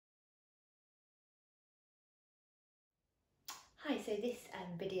Hi, so this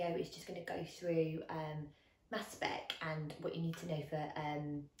video is just going to go through mass spec and what you need to know for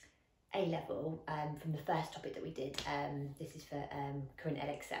A-Level from the first topic that we did. This is for current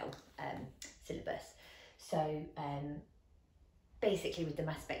Edexcel syllabus. So basically with the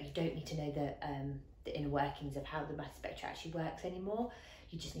mass spec, you don't need to know the inner workings of how the mass spectra actually works anymore.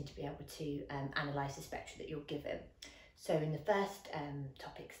 You just need to be able to analyse the spectra that you're given. So in the first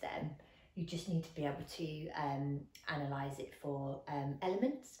topics then, you just need to be able to analyse it for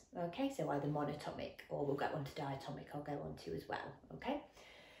elements, okay? So either monatomic, or we'll get on to diatomic, I'll go on to as well, okay?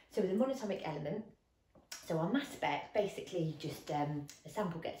 So with a monatomic element, so our mass spec, basically just a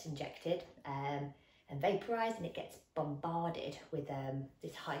sample gets injected and vaporised, and it gets bombarded with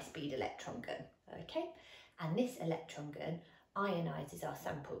this high-speed electron gun, okay? And this electron gun ionises our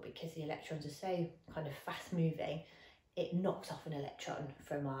sample because the electrons are so kind of fast-moving. It knocks off an electron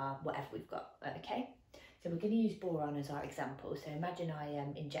from our whatever we've got, okay? So we're going to use boron as our example. So imagine I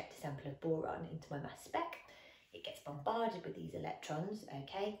inject a sample of boron into my mass spec. It gets bombarded with these electrons,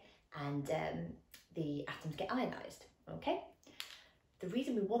 okay? And the atoms get ionised, okay? The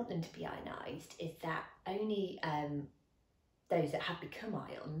reason we want them to be ionised is that only those that have become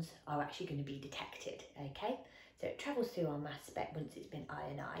ions are actually going to be detected, okay? So it travels through our mass spec once it's been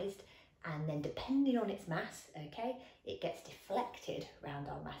ionised, and then depending on its mass, okay, it gets deflected around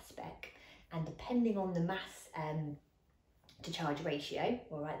our mass spec, and depending on the mass to charge ratio,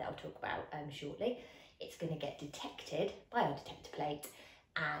 all right, that I'll talk about shortly, it's going to get detected by our detector plate,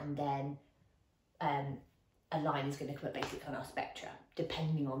 and then a line is going to come up basically on our spectra,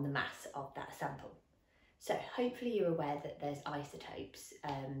 depending on the mass of that sample. So hopefully you're aware that there's isotopes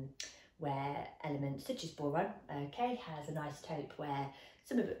where elements such as boron, okay, has an isotope where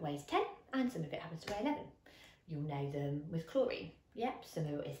some of it weighs 10 and some of it happens to weigh 11. You'll know them with chlorine. Yep, some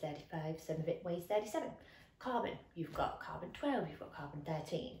of it is 35, some of it weighs 37. Carbon, you've got carbon 12, you've got carbon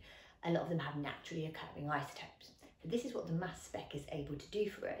 13. A lot of them have naturally occurring isotopes. So this is what the mass spec is able to do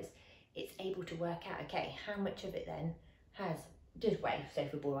for us. It's able to work out, okay, how much of it then does weigh, so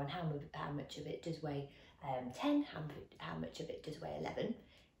for boron, how much of it does weigh 10, how much of it does weigh 11.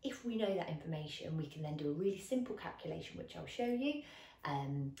 If we know that information, we can then do a really simple calculation, which I'll show you,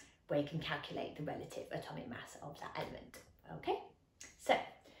 where you can calculate the relative atomic mass of that element, okay? So,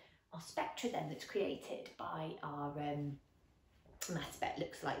 our spectra then that's created by our mass spec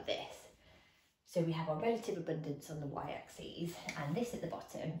looks like this. So we have our relative abundance on the y-axis, and this at the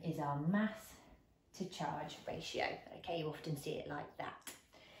bottom is our mass to charge ratio, okay? You often see it like that.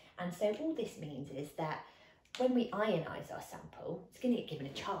 And so all this means is that when we ionise our sample, it's going to get given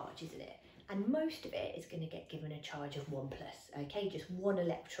a charge, isn't it? And most of it is going to get given a charge of 1+, okay? Just one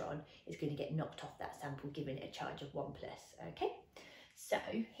electron is going to get knocked off that sample, giving it a charge of 1+, okay? So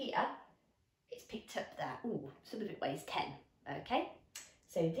here, it's picked up that, some of it weighs 10, okay?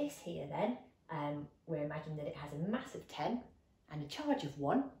 So this here then, we're imagining that it has a mass of 10 and a charge of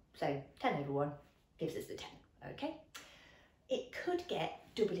 1, so 10 over 1 gives us the 10, okay? It could get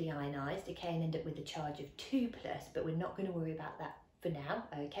doubly ionised, okay, and end up with a charge of 2+, but we're not going to worry about that for now,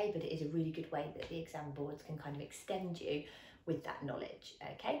 okay, but it is a really good way that the exam boards can kind of extend you with that knowledge,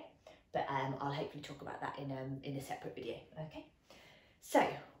 okay, but I'll hopefully talk about that in a separate video, okay. So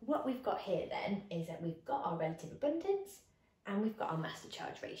what we've got here then is that we've got our relative abundance and we've got our mass to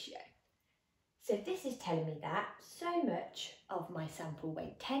charge ratio. So this is telling me that so much of my sample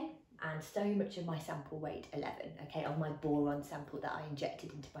weighed 10 and so much of my sample weighed 11, okay, of my boron sample that I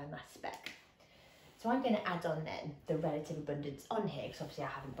injected into my mass spec. So I'm going to add on then the relative abundance on here, because obviously I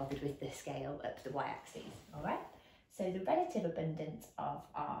haven't bothered with the scale up to the y-axis, all right? So the relative abundance of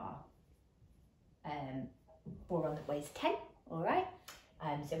our boron that weighs 10, all right?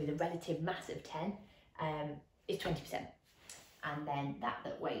 So with a relative mass of 10 is 20%. And then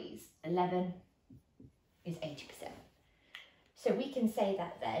that weighs 11 is 80%. So we can say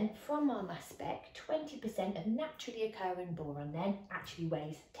that then from our mass spec, 20% of naturally occurring boron then actually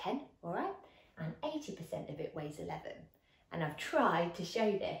weighs 10, all right? And 80% of it weighs 11. And I've tried to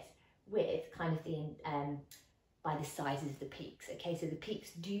show this with kind of the, by the sizes of the peaks, okay? So the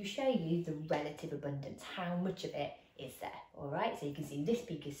peaks do show you the relative abundance, how much of it is there, all right? So you can see this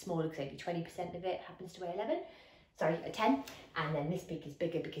peak is smaller because only 20% of it happens to weigh 10, and then this peak is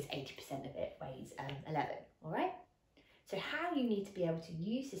bigger because 80% of it weighs 11, all right? So how you need to be able to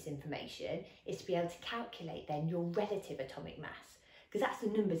use this information is to be able to calculate then your relative atomic mass, because that's the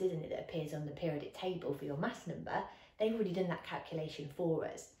numbers, isn't it, that appears on the periodic table for your mass number. They've already done that calculation for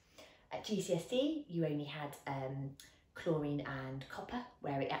us. At GCSE, you only had chlorine and copper,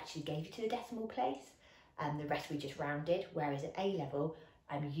 where it actually gave you to the decimal place, and the rest we just rounded, whereas at A-Level,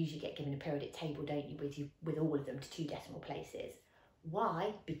 you usually get given a periodic table, don't you, with all of them to 2 decimal places.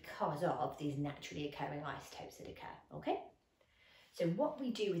 Why? Because of these naturally occurring isotopes that occur, okay? So what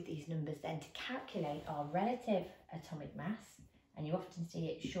we do with these numbers then to calculate our relative atomic mass, and you often see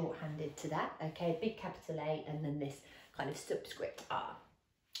it shorthanded to that, okay, big capital A and then this kind of subscript R.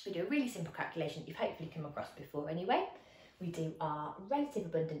 We do a really simple calculation that you've hopefully come across before anyway. We do our relative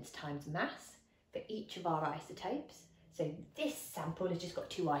abundance times mass for each of our isotopes. So this sample has just got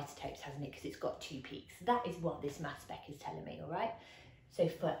 2 isotopes, hasn't it, because it's got 2 peaks. That is what this mass spec is telling me, all right? So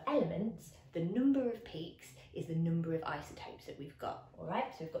for elements, the number of peaks is the number of isotopes that we've got, all right?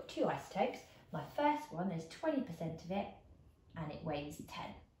 So we've got 2 isotopes. My first one, there's 20% of it, and it weighs 10,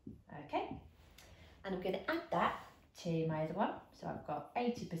 okay? And I'm going to add that to my other one. So I've got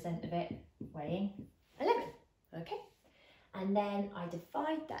 80% of it weighing 11, okay? And then I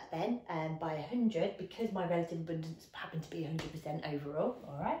divide that then by 100 because my relative abundance happened to be 100% overall,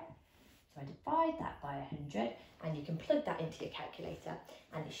 all right? So I divide that by 100 and you can plug that into your calculator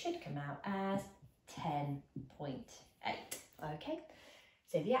and it should come out as 10.8, okay?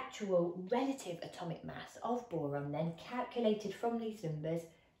 So the actual relative atomic mass of boron then calculated from these numbers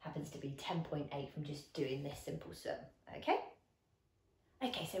happens to be 10.8 from just doing this simple sum, okay?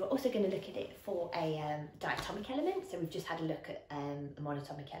 Okay, so we're also going to look at it for a diatomic element. So we've just had a look at a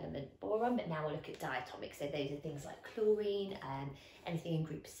monatomic element, boron, but now we'll look at diatomic. So those are things like chlorine, anything in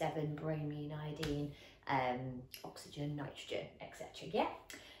group 7, bromine, iodine, oxygen, nitrogen, etc. Yeah.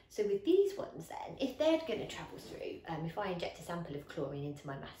 So with these ones then, if they're going to travel through, if I inject a sample of chlorine into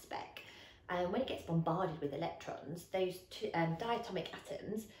my mass spec, when it gets bombarded with electrons, those 2 diatomic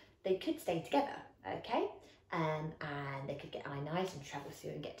atoms, they could stay together, okay? And they could get ionised and travel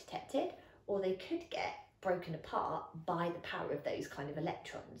through and get detected, or they could get broken apart by the power of those kind of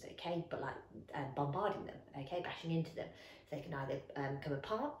electrons, okay, but like bombarding them, okay, bashing into them. So they can either come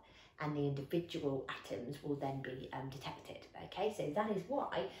apart and the individual atoms will then be detected, okay? So that is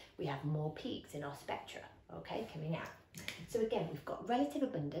why we have more peaks in our spectra, okay, coming out. So again, we've got relative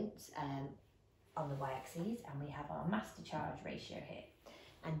abundance on the y-axis and we have our mass to charge ratio here.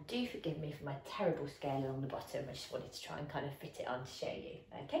 And do forgive me for my terrible scale along the bottom, I just wanted to try and kind of fit it on to show you,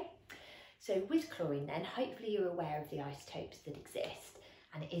 okay? So with chlorine then, hopefully you're aware of the isotopes that exist,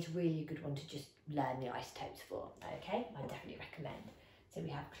 and it is really a good one to just learn the isotopes for, okay? I definitely recommend. So we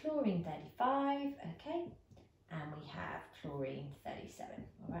have chlorine 35, okay? And we have chlorine 37,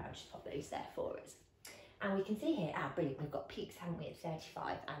 all right? I'll just pop those there for us. And we can see here, brilliant, we've got peaks, haven't we, at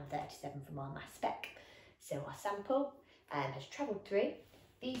 35 and 37 from our mass spec. So our sample has travelled through.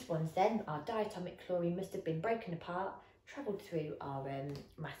 These ones then, our diatomic chlorine must have been broken apart, travelled through our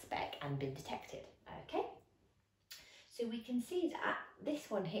mass spec and been detected, okay? So we can see that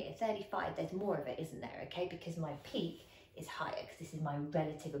this one here, 35, there's more of it, isn't there, okay? Because my peak is higher, because this is my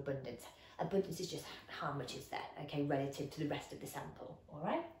relative abundance. Abundance is just how much is there, okay, relative to the rest of the sample, all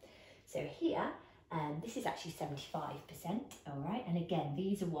right? So here, this is actually 75%, all right? And again,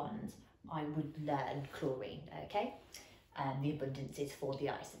 these are ones I would learn chlorine, okay? The abundance is for the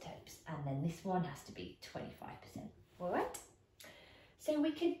isotopes, and then this one has to be 25%, all right? So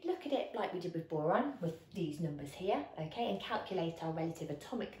we could look at it like we did with boron, with these numbers here, okay, and calculate our relative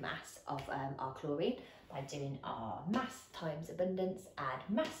atomic mass of our chlorine by doing our mass times abundance, add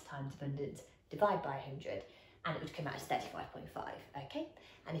mass times abundance, divide by 100, and it would come out as 35.5, okay?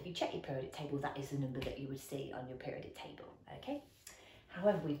 And if you check your periodic table, that is the number that you would see on your periodic table, okay?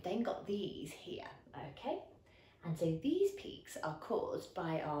 However, we've then got these here, okay? And so these peaks are caused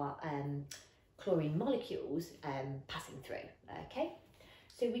by our chlorine molecules passing through, okay?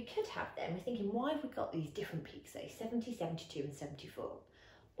 So we could have them, we're thinking, why have we got these different peaks, say 70, 72 and 74?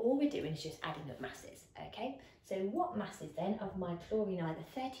 All we're doing is just adding up masses, okay? So what masses then of my chlorine either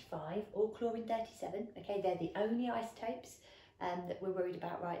 35 or chlorine 37, okay? They're the only isotopes that we're worried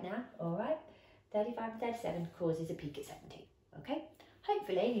about right now, all right? 35 and 37 causes a peak at 70, okay?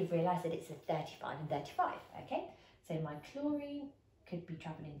 Hopefully you've realised that it's a 35 and 35, okay? So my chlorine could be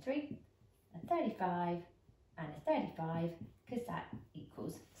travelling through a 35 and a 35 because that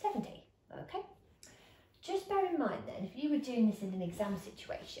equals 70, okay? Just bear in mind then, if you were doing this in an exam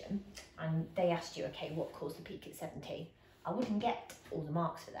situation and they asked you, okay, what caused the peak at 70, I wouldn't get all the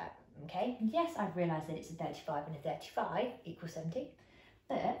marks for that, okay? Yes, I've realised that it's a 35 and a 35 equals 70,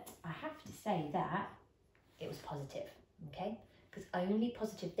 but I have to say that it was positive, okay? Because only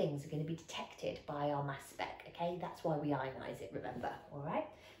positive things are going to be detected by our mass spec, okay? That's why we ionise it, remember, all right?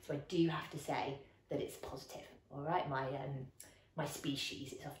 So I do have to say that it's positive, all right? My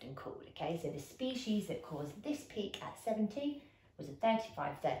species, it's often called, okay? So the species that caused this peak at 70 was a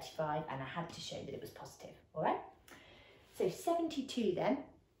 35, and I had to show that it was positive, all right? So 72 then,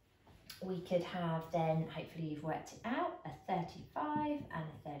 we could have then, hopefully you've worked it out, a 35 and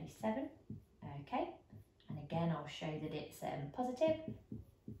a 37, okay? And again, I'll show that it's positive,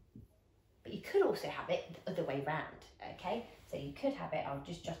 but you could also have it the other way round, okay? So you could have it, I'll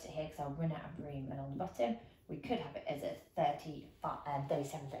just jot it here because I'll run out of room, and on the bottom, we could have it as a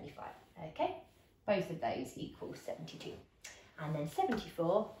 37, 35, okay? Both of those equal 72. And then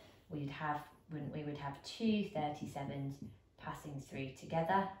 74, we would have 2 37s passing through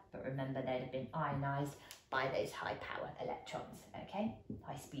together, but remember they'd have been ionised by those high power electrons, okay?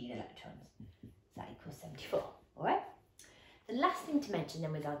 High speed electrons. So that equals 74, all right? The last thing to mention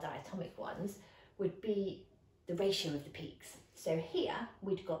then with our diatomic ones would be the ratio of the peaks. So here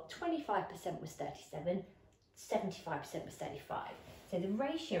we'd got 25% was 37, 75% was 35. So the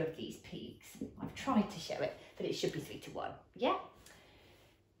ratio of these peaks, I've tried to show it, but it should be 3 to 1, yeah?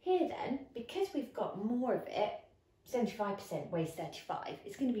 Here then, because we've got more of it, 75% weighs 35,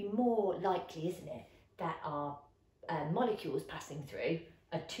 it's going to be more likely, isn't it, that our molecules passing through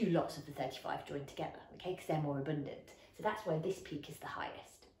are 2 lots of the 35 joined together, okay, because they're more abundant. So that's why this peak is the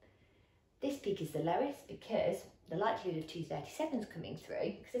highest. This peak is the lowest because the likelihood of 2 37s coming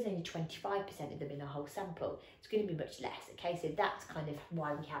through, because there's only 25% of them in a whole sample, it's going to be much less, okay? So that's kind of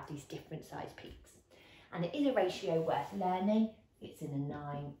why we have these different size peaks. And it is a ratio worth learning. It's in a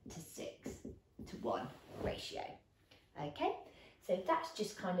 9 to 6 to 1 ratio, okay? So that's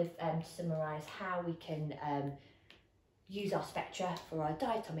just kind of to summarise how we can use our spectra for our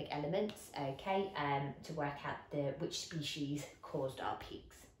diatomic elements, okay, to work out which species caused our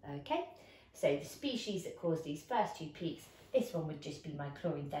peaks, okay? So the species that caused these first 2 peaks, this one would just be my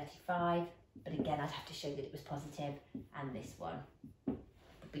chlorine 35, but again I'd have to show that it was positive, and this one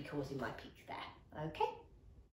would be causing my peak there, okay?